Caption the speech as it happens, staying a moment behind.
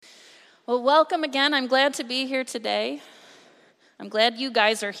Well, welcome again. I'm glad to be here today. I'm glad you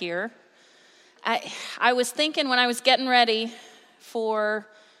guys are here. I was thinking when I was getting ready for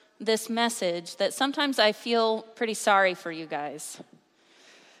this message that sometimes I feel pretty sorry for you guys.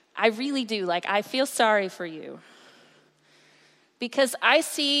 I really do. I feel sorry for you. Because I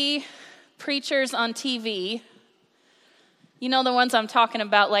see preachers on TV, you know the ones I'm talking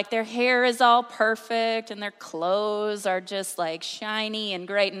about, their hair is all perfect and their clothes are just shiny and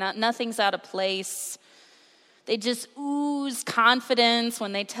great, nothing's out of place. They just ooze confidence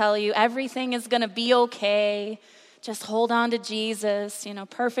when they tell you everything is going to be okay. Just hold on to Jesus,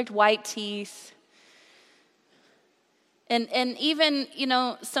 perfect white teeth. And even,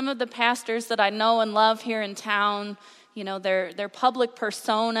 some of the pastors that I know and love here in town, their public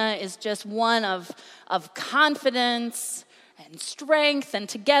persona is just one of confidence and strength and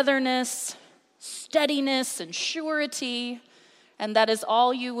togetherness, steadiness and surety. And that is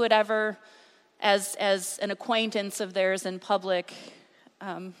all you would ever, as an acquaintance of theirs in public,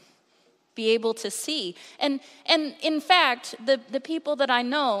 be able to see. And in fact, the people that I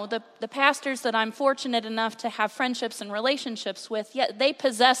know, the pastors that I'm fortunate enough to have friendships and relationships with, they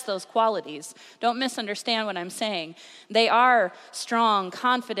possess those qualities. Don't misunderstand what I'm saying. They are strong,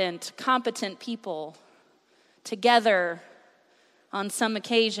 confident, competent people together on some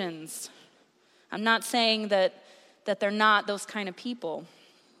occasions. I'm not saying that they're not those kind of people.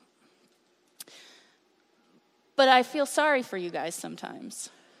 But I feel sorry for you guys sometimes.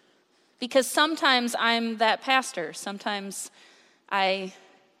 Because sometimes I'm that pastor. Sometimes I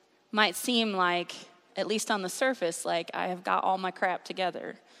might seem at least on the surface, I have got all my crap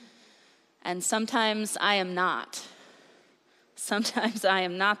together. And sometimes I am not. Sometimes I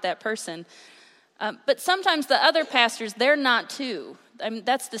am not that person. But sometimes the other pastors, they're not too.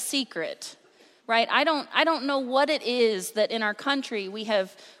 That's the secret, right? I don't know what it is that in our country we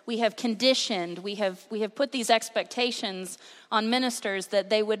have conditioned, we have put these expectations on ministers that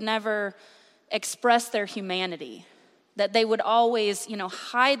they would never express their humanity, that they would always,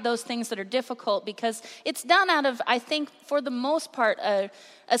 hide those things that are difficult, because it's done out of, I think, for the most part, a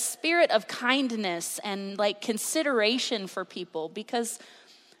spirit of kindness and consideration for people. Because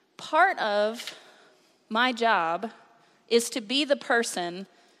part of my job is to be the person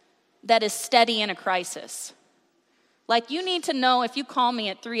that is steady in a crisis. You need to know if you call me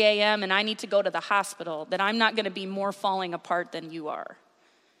at 3 a.m. and I need to go to the hospital, that I'm not going to be more falling apart than you are.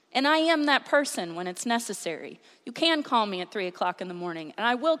 And I am that person when it's necessary. You can call me at 3 o'clock in the morning, and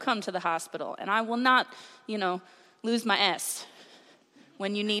I will come to the hospital, and I will not, lose my S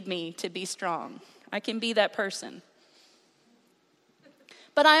when you need me to be strong. I can be that person.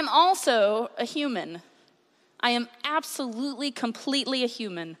 But I'm also a human. I am absolutely, completely a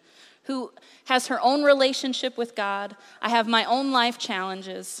human who has her own relationship with God. I have my own life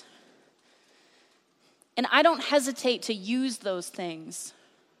challenges. And I don't hesitate to use those things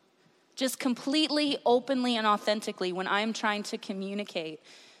just completely, openly, and authentically when I'm trying to communicate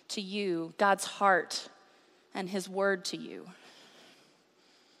to you God's heart and his word to you.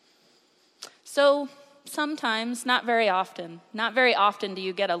 So sometimes, not very often do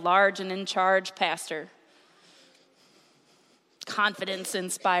you get a large and in charge pastor. Confidence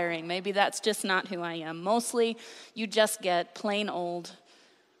inspiring. Maybe that's just not who I am. Mostly you just get plain old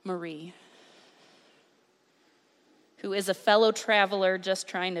Marie, who is a fellow traveler just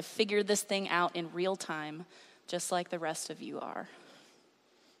trying to figure this thing out in real time, just like the rest of you are.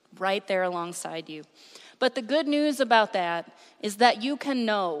 Right there alongside you. But the good news about that is that you can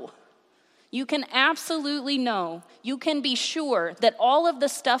know. You can absolutely know. You can be sure that all of the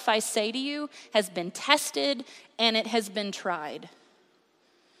stuff I say to you has been tested and it has been tried.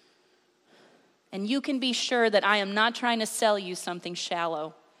 And you can be sure that I am not trying to sell you something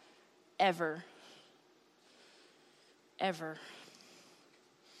shallow. Ever. Ever.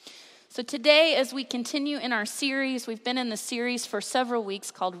 So today, as we continue in our series, we've been in the series for several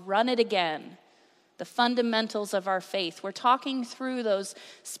weeks called Run It Again. The fundamentals of our faith. We're talking through those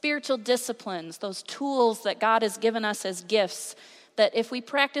spiritual disciplines, those tools that God has given us as gifts, that if we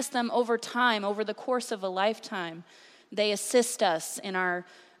practice them over time, over the course of a lifetime, they assist us in our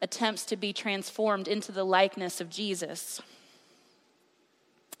attempts to be transformed into the likeness of Jesus.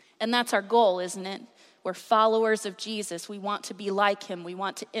 And that's our goal, isn't it? We're followers of Jesus. We want to be like him. We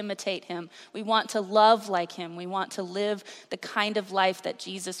want to imitate him. We want to love like him. We want to live the kind of life that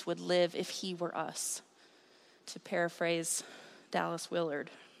Jesus would live if he were us, to paraphrase Dallas Willard.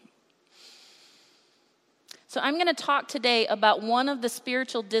 So I'm going to talk today about one of the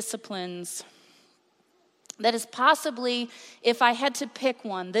spiritual disciplines that is possibly, if I had to pick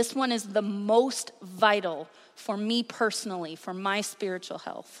one, this one is the most vital for me personally, for my spiritual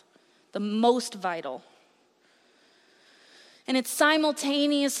health. the most vital. And it's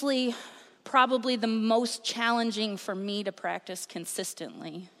simultaneously probably the most challenging for me to practice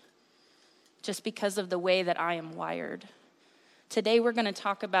consistently, just because of the way that I am wired. Today we're going to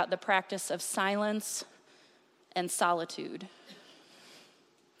talk about the practice of silence and solitude.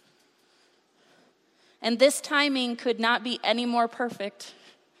 And this timing could not be any more perfect.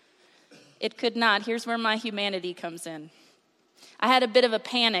 It could not. Here's where my humanity comes in. I had a bit of a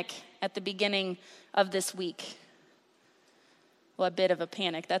panic at the beginning of this week. Well, a bit of a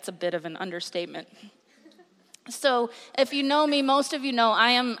panic. That's a bit of an understatement. So if you know me, most of you know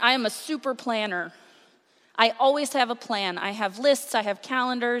I am a super planner. I always have a plan. I have lists, I have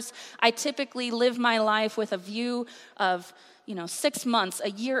calendars. I typically live my life with a view of 6 months, a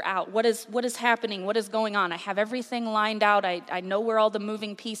year out. What is happening? What is going on? I have everything lined out. I know where all the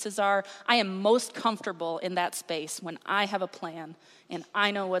moving pieces are. I am most comfortable in that space when I have a plan and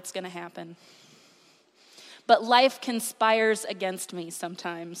I know what's going to happen. But life conspires against me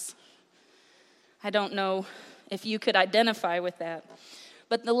sometimes. I don't know if you could identify with that.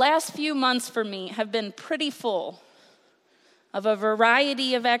 But the last few months for me have been pretty full of a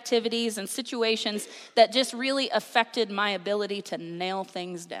variety of activities and situations that just really affected my ability to nail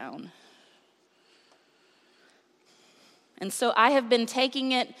things down. And so I have been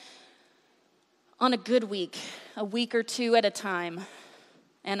taking it on a good week, a week or two at a time,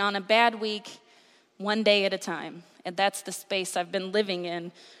 and on a bad week, one day at a time. And that's the space I've been living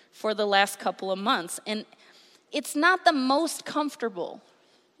in for the last couple of months. And it's not the most comfortable.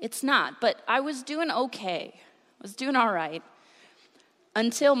 It's not, but I was doing okay. I was doing all right.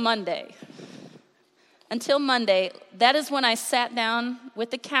 Until Monday. That is when I sat down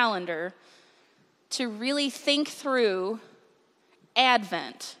with the calendar to really think through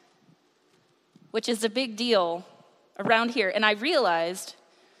Advent, which is a big deal around here. And I realized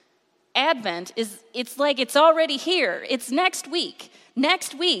Advent it's like it's already here. It's next week.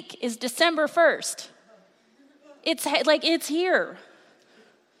 Next week is December 1st. It's here.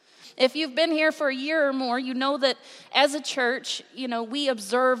 If you've been here for a year or more, you know that as a church, we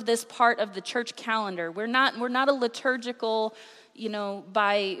observe this part of the church calendar. We're not a liturgical,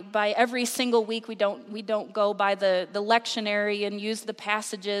 by every single week we don't go by the lectionary and use the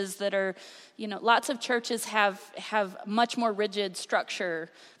passages that are, lots of churches have much more rigid structure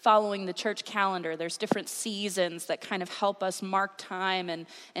following the church calendar. There's different seasons that kind of help us mark time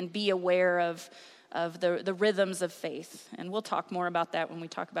and be aware of the rhythms of faith. And we'll talk more about that when we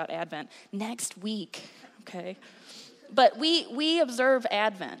talk about Advent next week, okay? But we observe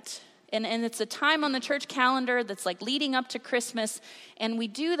Advent, and it's a time on the church calendar that's like leading up to Christmas, and we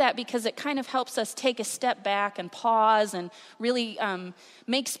do that because it kind of helps us take a step back and pause and really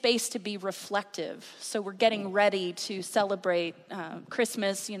make space to be reflective. So we're getting ready to celebrate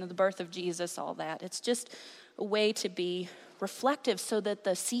Christmas, the birth of Jesus, all that. It's just a way to be reflective so that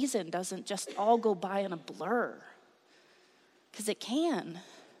the season doesn't just all go by in a blur. Because it can.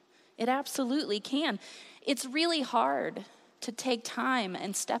 It absolutely can. It's really hard to take time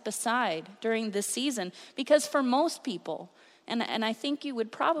and step aside during this season because for most people, and I think you would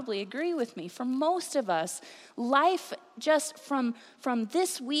probably agree with me, for most of us, life just from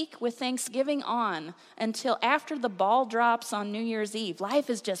this week with Thanksgiving on until after the ball drops on New Year's Eve, life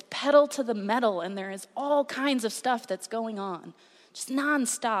is just pedal to the metal and there is all kinds of stuff that's going on. Just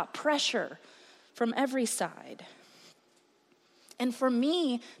nonstop pressure from every side. And for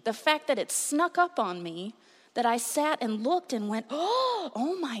me, the fact that it snuck up on me, that I sat and looked and went,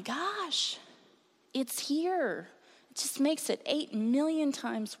 oh my gosh, it's here. It just makes it 8 million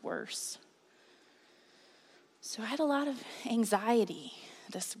times worse. So I had a lot of anxiety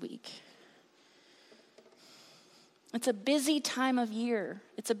this week. It's a busy time of year.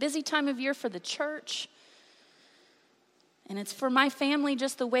 It's a busy time of year for the church. And it's for my family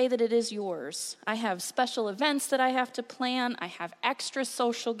just the way that it is yours. I have special events that I have to plan. I have extra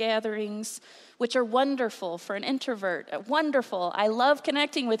social gatherings, which are wonderful for an introvert. Wonderful. I love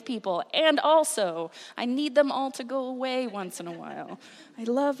connecting with people. And also, I need them all to go away once in a while. I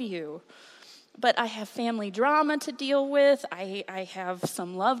love you. But I have family drama to deal with. I have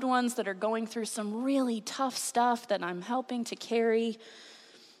some loved ones that are going through some really tough stuff that I'm helping to carry.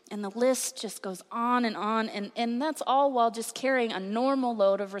 And the list just goes on. And that's all while just carrying a normal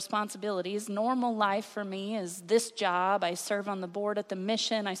load of responsibilities. Normal life for me is this job. I serve on the board at the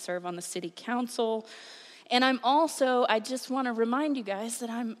mission. I serve on the city council. And I just want to remind you guys that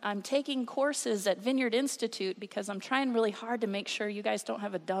I'm taking courses at Vineyard Institute because I'm trying really hard to make sure you guys don't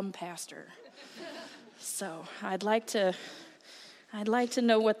have a dumb pastor. So I'd like to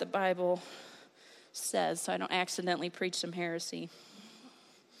know what the Bible says so I don't accidentally preach some heresy.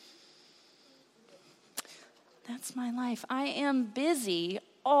 That's my life. I am busy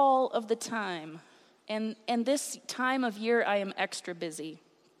all of the time. And this time of year, I am extra busy.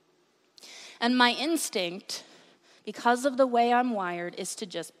 And my instinct, because of the way I'm wired, is to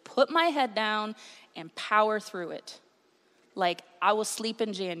just put my head down and power through it. Like, I will sleep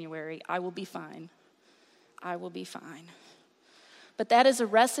in January. I will be fine. I will be fine. But that is a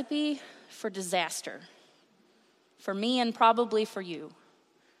recipe for disaster. For me and probably for you.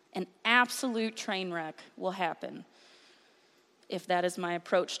 An absolute train wreck will happen if that is my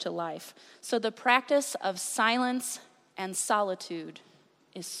approach to life. So the practice of silence and solitude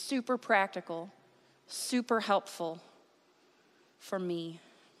is super practical, super helpful for me.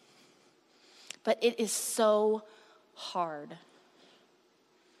 But it is so hard.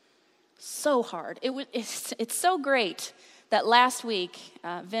 So hard. It's so great that last week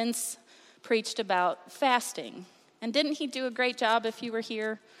Vince preached about fasting. And didn't he do a great job if you were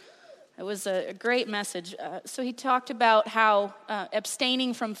here? It was a great message. So he talked about how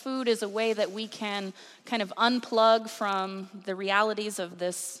abstaining from food is a way that we can kind of unplug from the realities of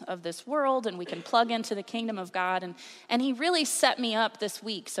this world, and we can plug into the kingdom of God. And he really set me up this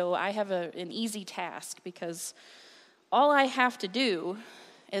week, so I have an easy task, because all I have to do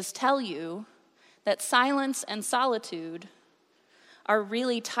is tell you that silence and solitude are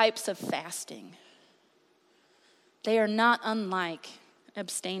really types of fasting. They are not unlike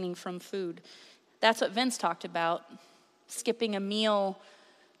abstaining from food. That's what Vince talked about, skipping a meal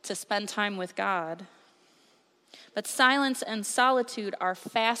to spend time with God. But silence and solitude are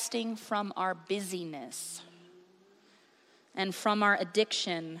fasting from our busyness and from our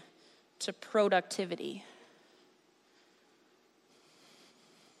addiction to productivity.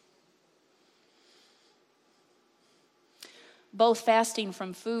 Both fasting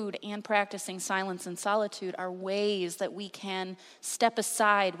from food and practicing silence and solitude are ways that we can step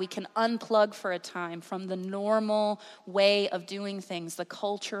aside, we can unplug for a time from the normal way of doing things, the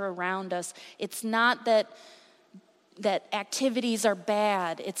culture around us. It's not that activities are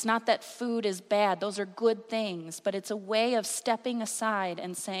bad. It's not that food is bad. Those are good things. But it's a way of stepping aside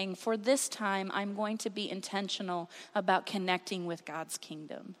and saying, for this time, I'm going to be intentional about connecting with God's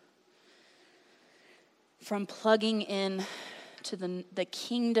kingdom. From plugging in to the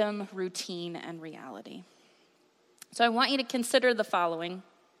kingdom routine and reality. So I want you to consider the following.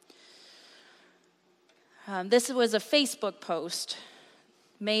 This was a Facebook post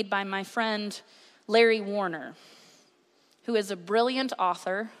made by my friend Larry Warner, who is a brilliant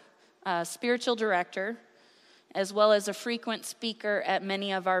author, spiritual director, as well as a frequent speaker at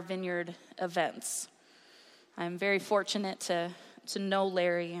many of our Vineyard events. I'm very fortunate to know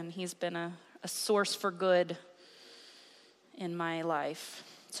Larry, and he's been a source for good in my life.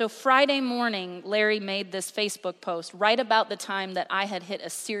 So Friday morning, Larry made this Facebook post right about the time that I had hit a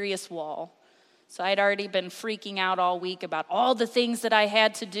serious wall. So I'd already been freaking out all week about all the things that I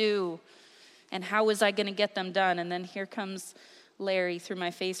had to do and how was I going to get them done. And then here comes Larry through my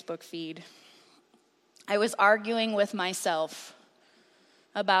Facebook feed. I was arguing with myself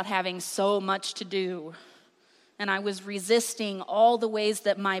about having so much to do. And I was resisting all the ways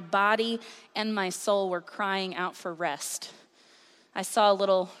that my body and my soul were crying out for rest. I saw a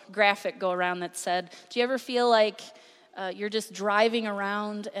little graphic go around that said, do you ever feel like you're just driving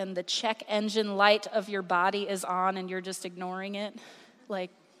around and the check engine light of your body is on and you're just ignoring it? But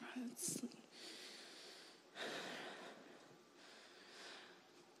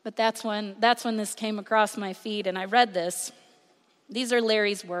that's when this came across my feed, and I read this. These are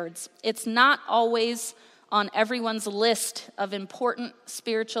Larry's words. It's not always on everyone's list of important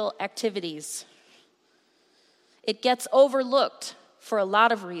spiritual activities. It gets overlooked for a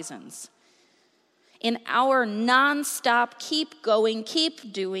lot of reasons. In our nonstop, keep going,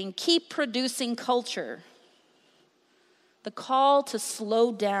 keep doing, keep producing culture, the call to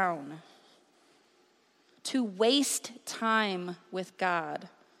slow down, to waste time with God,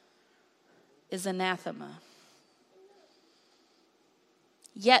 is anathema.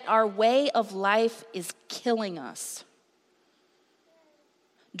 Yet our way of life is killing us,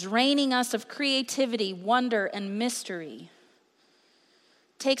 draining us of creativity, wonder, and mystery.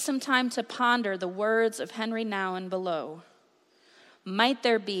 Take some time to ponder the words of Henry Nouwen below. Might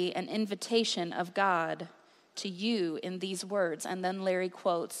there be an invitation of God to you in these words? And then Larry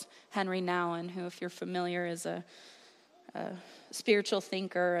quotes Henry Nouwen, who, if you're familiar, is a spiritual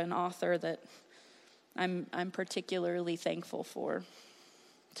thinker and author that I'm particularly thankful for.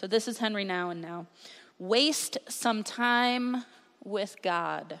 So this is Henry Nouwen now. Waste some time with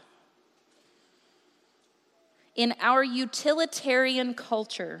God. In our utilitarian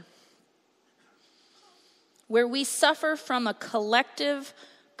culture, where we suffer from a collective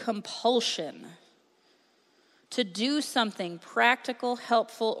compulsion to do something practical,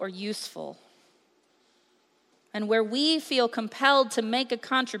 helpful, or useful, and where we feel compelled to make a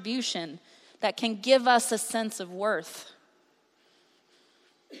contribution that can give us a sense of worth.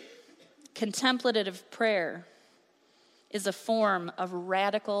 Contemplative prayer is a form of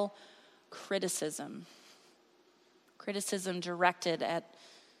radical criticism. Criticism directed at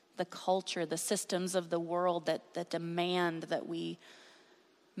the culture, the systems of the world that demand that we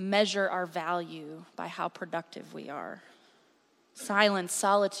measure our value by how productive we are. Silence,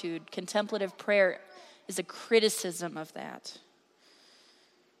 solitude, contemplative prayer is a criticism of that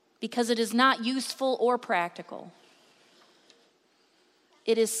because it is not useful or practical.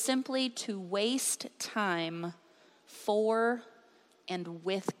 It is simply to waste time for and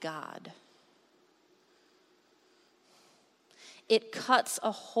with God. It cuts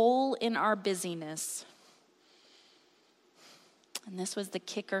a hole in our busyness. And this was the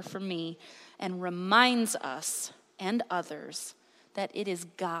kicker for me, and reminds us and others that it is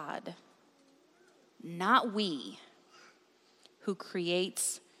God, not we, who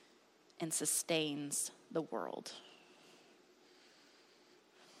creates and sustains the world.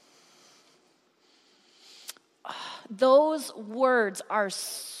 Those words are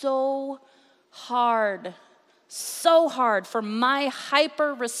so hard for my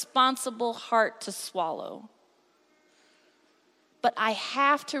hyper-responsible heart to swallow. But I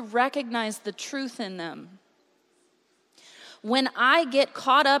have to recognize the truth in them. When I get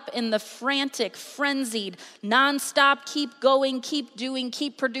caught up in the frantic, frenzied, nonstop, keep going, keep doing,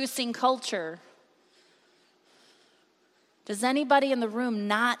 keep producing culture, does anybody in the room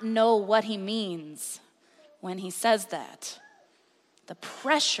not know what he means when he says that? The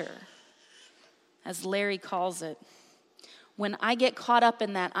pressure, as Larry calls it. When I get caught up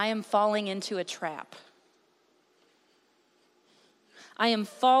in that, I am falling into a trap. I am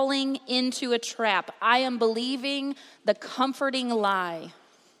falling into a trap. I am believing the comforting lie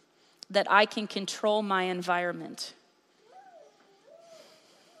that I can control my environment.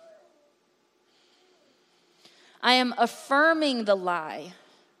 I am affirming the lie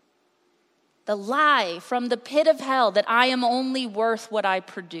from the pit of hell that I am only worth what I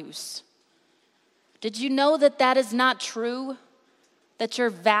produce. Did you know that that is not true? That your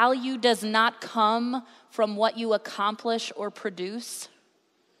value does not come from what you accomplish or produce?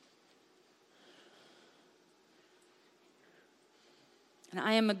 And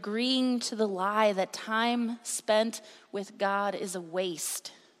I am agreeing to the lie that time spent with God is a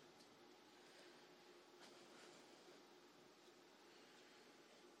waste.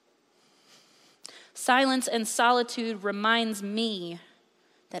 Silence and solitude reminds me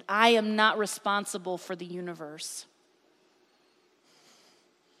that I am not responsible for the universe.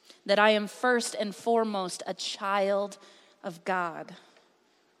 That I am first and foremost a child of God,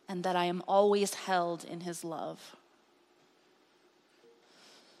 and that I am always held in his love.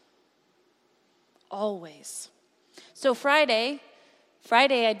 Always. So Friday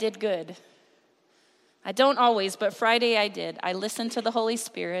I did good. I don't always, but Friday I did. I listened to the Holy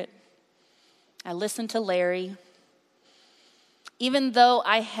Spirit. I listened to Larry. Even though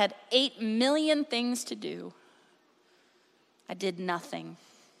I had 8 million things to do, I did nothing.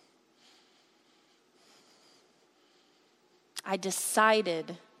 I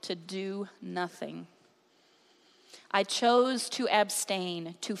decided to do nothing. I chose to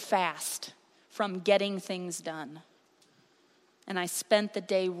abstain, to fast from getting things done. And I spent the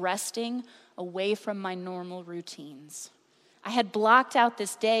day resting away from my normal routines. I had blocked out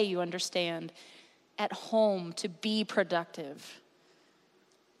this day, you understand, at home to be productive,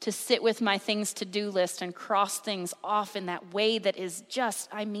 to sit with my things to-do list and cross things off in that way that is just,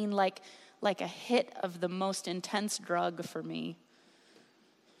 like a hit of the most intense drug for me.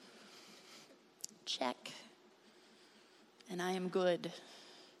 Check. And I am good.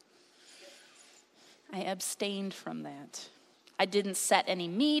 I abstained from that. I didn't set any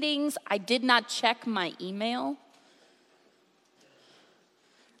meetings. I did not check my email.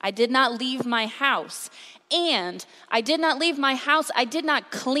 I did not leave my house. And I did not leave my house. I did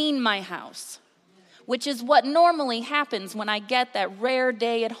not clean my house, which is what normally happens when I get that rare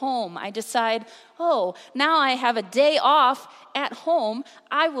day at home. I decide, now I have a day off at home.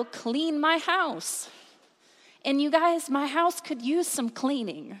 I will clean my house. And you guys, my house could use some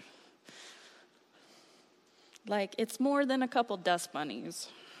cleaning. Like, it's more than a couple dust bunnies.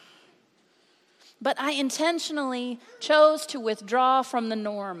 But I intentionally chose to withdraw from the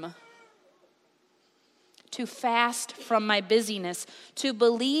norm, to fast from my busyness, to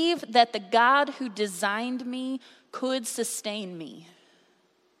believe that the God who designed me could sustain me.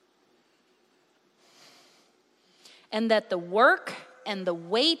 And that the work and the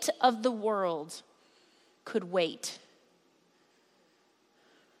weight of the world could wait.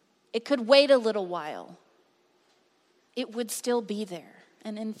 It could wait a little while. It would still be there.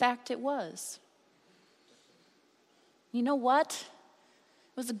 And in fact, it was. You know what?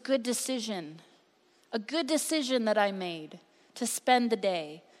 It was a good decision that I made to spend the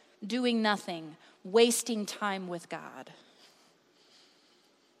day doing nothing, wasting time with God.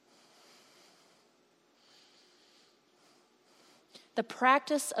 The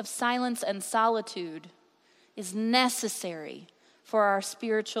practice of silence and solitude is necessary for our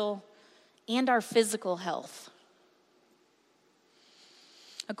spiritual and our physical health.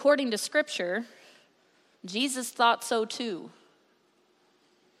 According to Scripture, Jesus thought so too.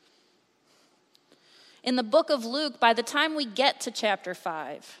 In the book of Luke, by the time we get to chapter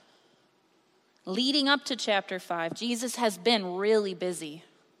 5, leading up to chapter 5, Jesus has been really busy.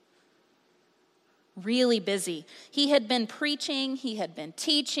 Really busy. He had been preaching, he had been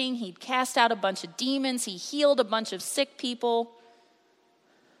teaching, he'd cast out a bunch of demons, he healed a bunch of sick people.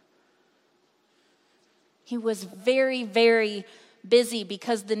 He was very, very busy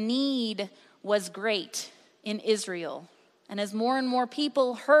because the need was great in Israel. And as more and more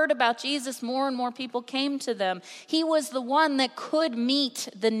people heard about Jesus, more and more people came to them. He was the one that could meet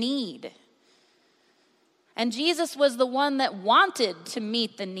the need. And Jesus was the one that wanted to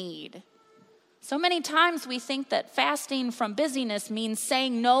meet the need. So many times we think that fasting from busyness means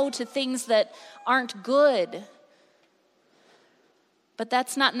saying no to things that aren't good. But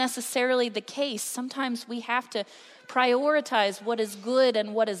that's not necessarily the case. Sometimes we have to prioritize what is good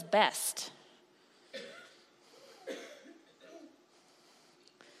and what is best.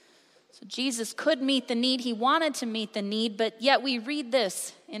 So Jesus could meet the need. He wanted to meet the need, but yet we read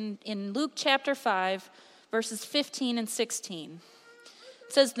this in Luke chapter 5, verses 15 and 16.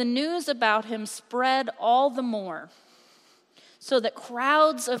 It says, the news about him spread all the more, so that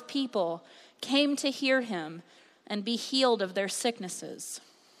crowds of people came to hear him and be healed of their sicknesses.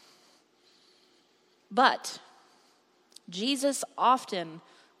 But Jesus often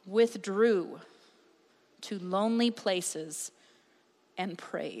withdrew to lonely places and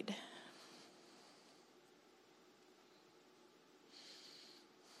prayed.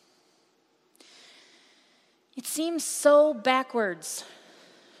 It seems so backwards,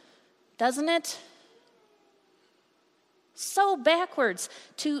 doesn't it? So backwards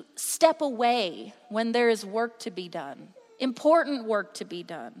to step away when there is work to be done, important work to be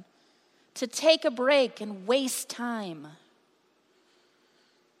done, to take a break and waste time.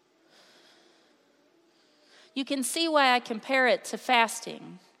 You can see why I compare it to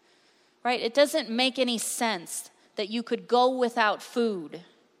fasting, right? It doesn't make any sense that you could go without food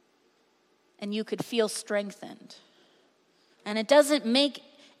and you could feel strengthened. And it doesn't make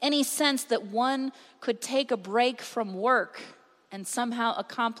any sense that one could take a break from work and somehow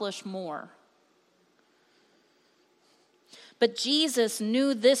accomplish more. But Jesus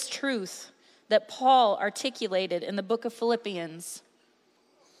knew this truth that Paul articulated in the book of Philippians.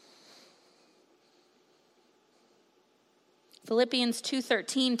 Philippians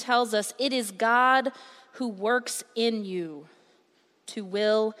 2:13 tells us, it is God who works in you to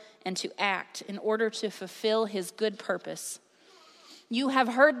will and to act in order to fulfill his good purpose. You have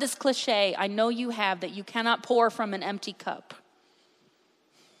heard this cliche, I know you have, that you cannot pour from an empty cup.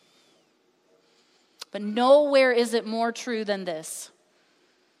 But nowhere is it more true than this.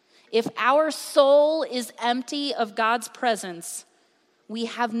 If our soul is empty of God's presence, we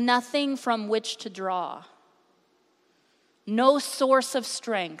have nothing from which to draw. No source of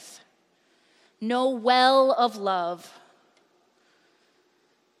strength, no well of love.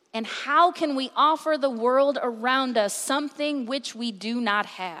 And how can we offer the world around us something which we do not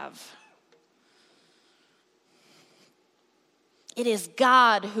have? It is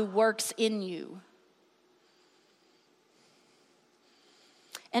God who works in you.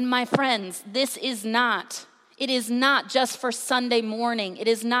 And my friends, it is not just for Sunday morning. It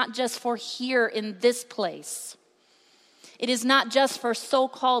is not just for here in this place. It is not just for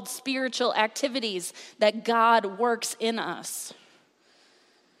so-called spiritual activities that God works in us.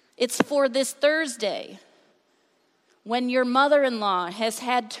 It's for this Thursday, when your mother-in-law has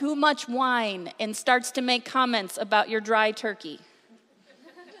had too much wine and starts to make comments about your dry turkey.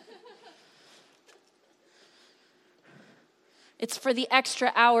 It's for the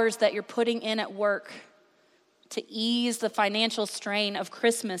extra hours that you're putting in at work to ease the financial strain of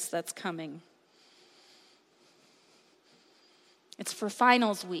Christmas that's coming. It's for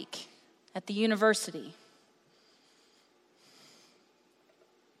finals week at the university.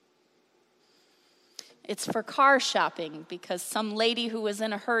 It's for car shopping because some lady who was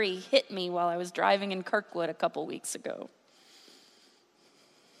in a hurry hit me while I was driving in Kirkwood a couple weeks ago.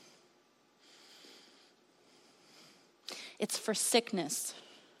 It's for sickness.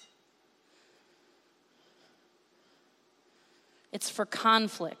 It's for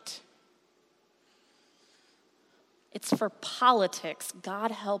conflict. It's for politics. God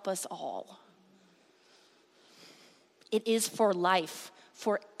help us all. It is for life,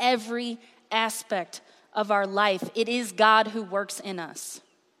 for every aspect of our life. It is God who works in us.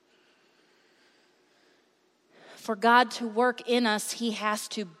 For God to work in us, he has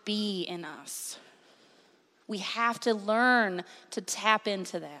to be in us. We have to learn to tap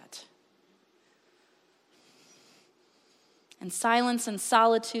into that. And silence and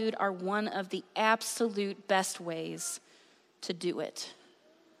solitude are one of the absolute best ways to do it.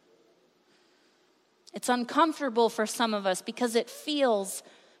 It's uncomfortable for some of us because it feels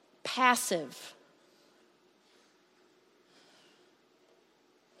passive.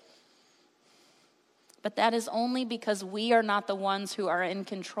 But that is only because we are not the ones who are in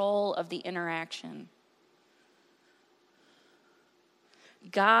control of the interaction.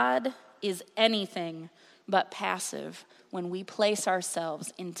 God is anything but passive when we place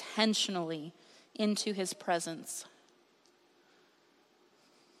ourselves intentionally into his presence.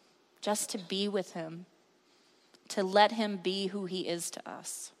 Just to be with him, to let him be who he is to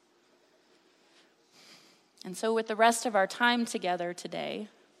us. And so with the rest of our time together today,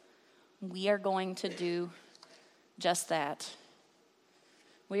 we are going to do just that.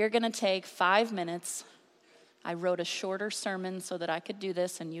 We are going to take 5 minutes. I wrote a shorter sermon so that I could do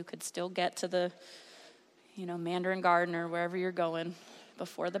this and you could still get to the, Mandarin Garden or wherever you're going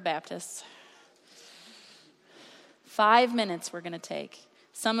before the Baptists. 5 minutes we're going to take.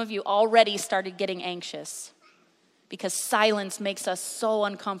 Some of you already started getting anxious because silence makes us so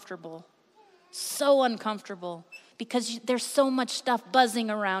uncomfortable. So uncomfortable because there's so much stuff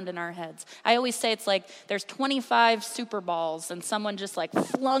buzzing around in our heads. I always say it's like there's 25 Super Balls and someone just like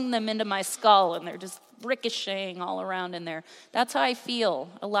flung them into my skull and they're just ricocheting all around in there. That's how I feel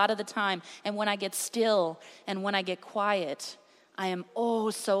a lot of the time. And when I get still and when I get quiet, I am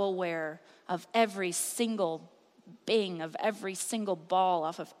so aware of every single bing of every single ball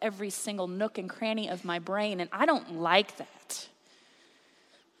off of every single nook and cranny of my brain, and I don't like that.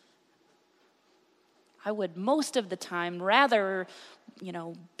 I would most of the time rather,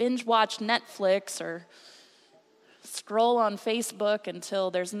 binge watch Netflix or scroll on Facebook until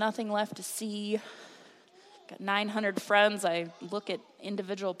there's nothing left to see. Got 900 friends. I look at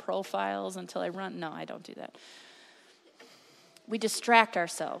individual profiles until I run. No, I don't do that. We distract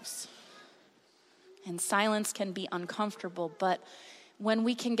ourselves. And silence can be uncomfortable, but when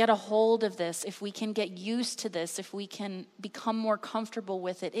we can get a hold of this, if we can get used to this, if we can become more comfortable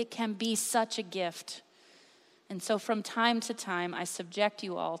with it, it can be such a gift. And so from time to time, I subject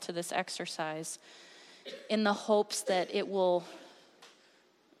you all to this exercise in the hopes that it will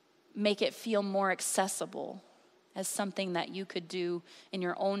make it feel more accessible as something that you could do in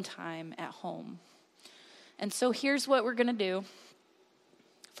your own time at home. And so here's what we're going to do.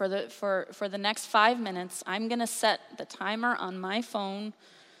 For the next 5 minutes, I'm going to set the timer on my phone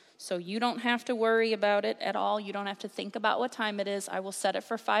so you don't have to worry about it at all. You don't have to think about what time it is. I will set it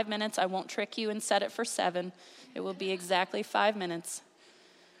for 5 minutes. I won't trick you and set it for 7. It will be exactly 5 minutes.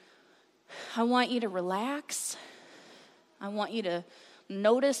 I want you to relax. I want you to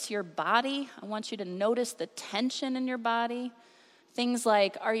notice your body. I want you to notice the tension in your body. Things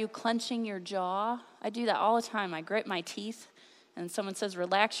like, are you clenching your jaw? I do that all the time. I grit my teeth. And someone says,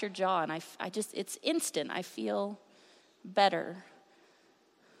 relax your jaw, and I just, it's instant. I feel better.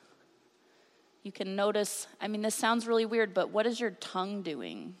 You can notice, this sounds really weird, but what is your tongue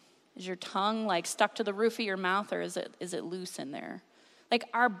doing? Is your tongue like stuck to the roof of your mouth, or is it loose in there? Like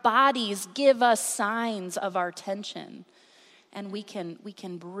our bodies give us signs of our tension. And we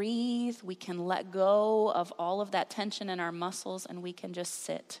can breathe, we can let go of all of that tension in our muscles, and we can just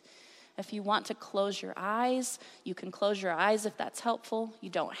sit. If you want to close your eyes, you can close your eyes if that's helpful. You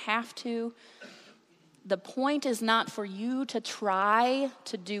don't have to. The point is not for you to try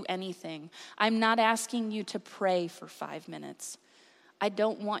to do anything. I'm not asking you to pray for 5 minutes. I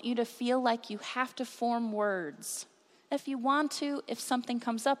don't want you to feel like you have to form words. If you want to, if something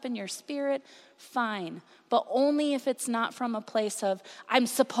comes up in your spirit, fine. But only if it's not from a place of, I'm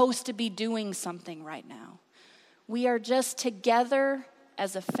supposed to be doing something right now. We are just together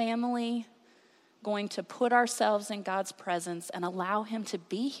as a family going to put ourselves in God's presence and allow him to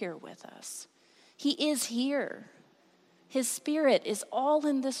be here with us. He is here. His Spirit is all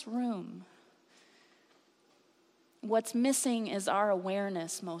in this room. What's missing is our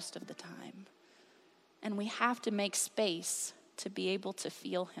awareness most of the time. And we have to make space to be able to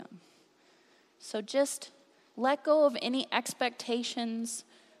feel him. So just let go of any expectations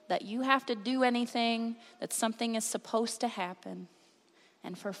that you have to do anything, that something is supposed to happen.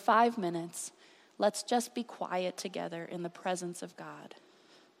 And for 5 minutes, let's just be quiet together in the presence of God.